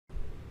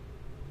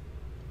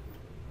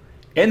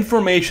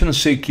Information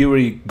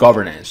security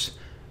governance,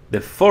 the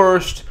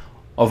first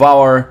of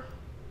our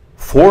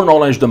 4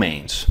 knowledge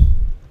domains.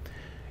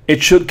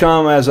 It should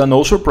come as a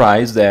no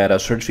surprise that a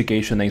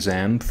certification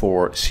exam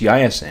for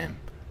CISM,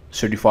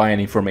 Certified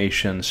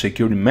Information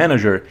Security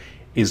Manager,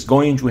 is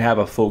going to have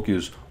a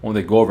focus on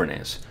the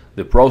governance,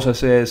 the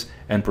processes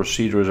and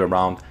procedures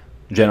around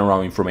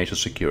general information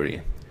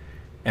security.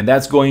 And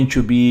that's going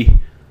to be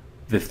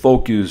the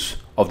focus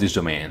of this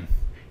domain.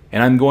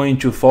 And I'm going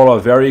to follow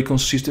a very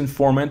consistent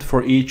format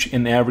for each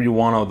and every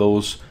one of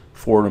those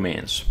 4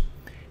 domains.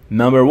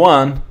 Number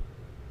 1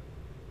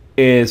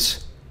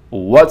 is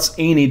what's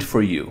in it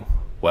for you.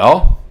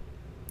 Well,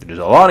 there's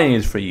a lot in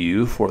it for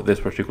you for this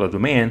particular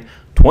domain,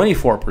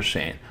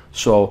 24%.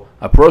 So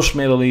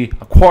approximately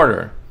a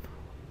quarter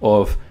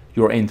of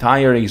your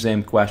entire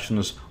exam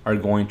questions are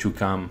going to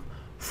come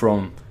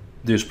from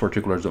this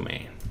particular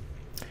domain.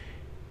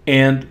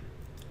 And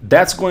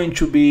that's going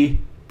to be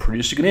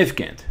pretty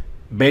significant.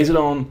 Based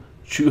on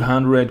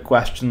 200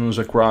 questions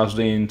across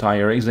the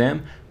entire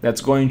exam,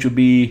 that's going to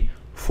be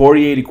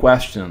 48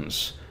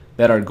 questions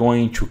that are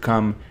going to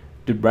come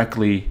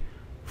directly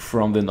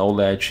from the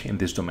knowledge in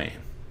this domain.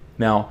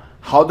 Now,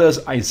 how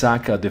does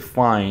ISACA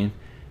define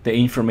the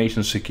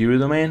information security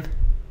domain?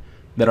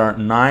 There are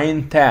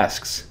 9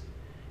 tasks,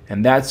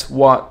 and that's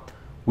what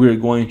we're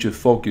going to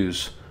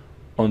focus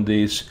on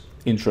this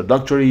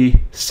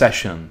introductory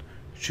session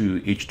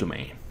to each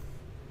domain.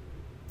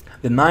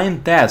 The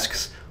 9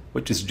 tasks,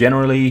 which is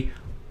generally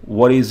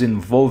what is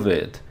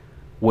involved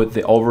with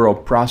the overall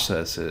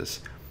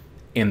processes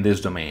in this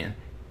domain.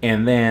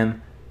 And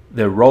then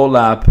the roll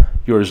up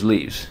your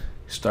sleeves,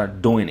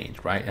 start doing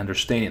it, right?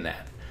 Understanding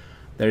that.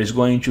 There is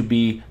going to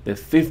be the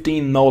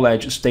 15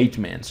 knowledge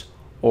statements,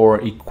 or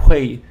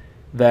equate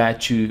that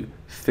to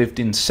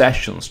 15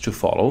 sessions to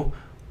follow,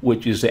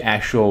 which is the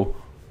actual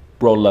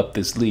roll up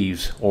the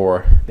sleeves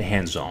or the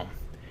hands-on.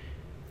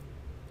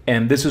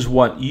 And this is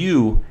what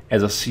you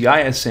as a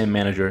CISM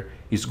manager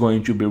is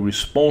going to be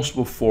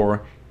responsible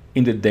for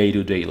in the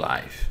day-to-day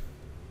life.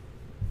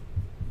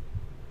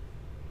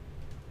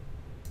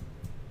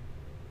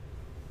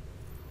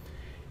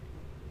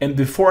 And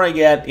before I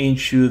get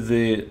into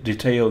the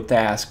detailed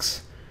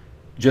tasks,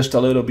 just a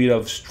little bit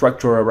of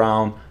structure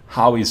around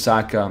how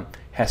ISACA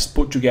has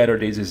put together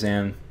this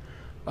exam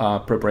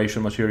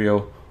preparation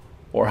material,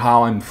 or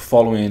how I'm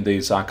following the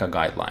ISACA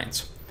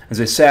guidelines.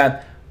 As I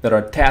said, there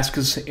are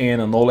tasks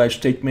and a knowledge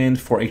statement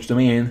for each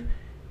domain.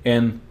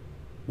 And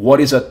what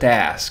is a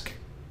task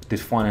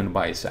defined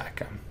by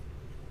ISACA?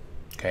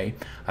 Okay,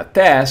 a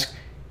task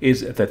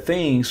is the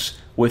things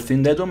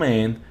within the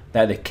domain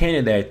that the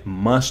candidate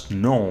must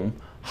know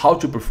how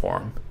to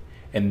perform,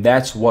 and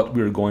that's what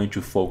we're going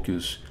to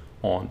focus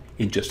on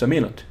in just a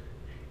minute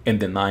in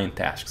the 9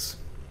 tasks.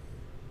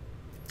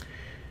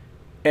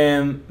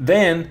 And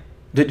then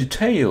the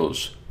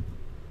details,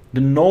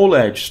 the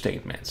knowledge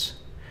statements.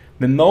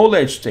 The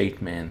knowledge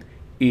statement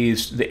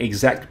is the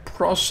exact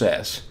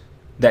process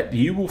that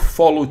you will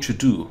follow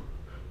to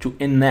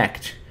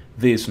enact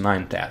these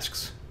 9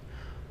 tasks.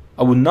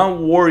 I would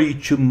not worry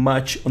too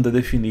much on the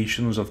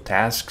definitions of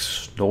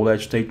tasks,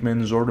 knowledge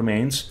statements, or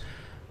domains.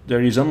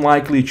 There is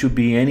unlikely to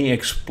be any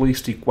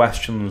explicit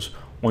questions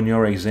on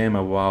your exam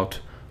about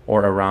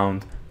or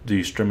around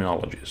these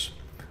terminologies.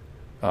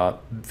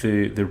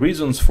 The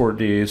reasons for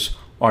this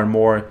are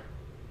more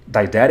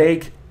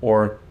didactic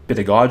or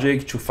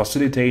pedagogic, to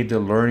facilitate the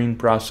learning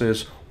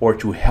process or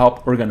to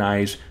help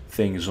organize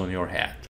things on your head.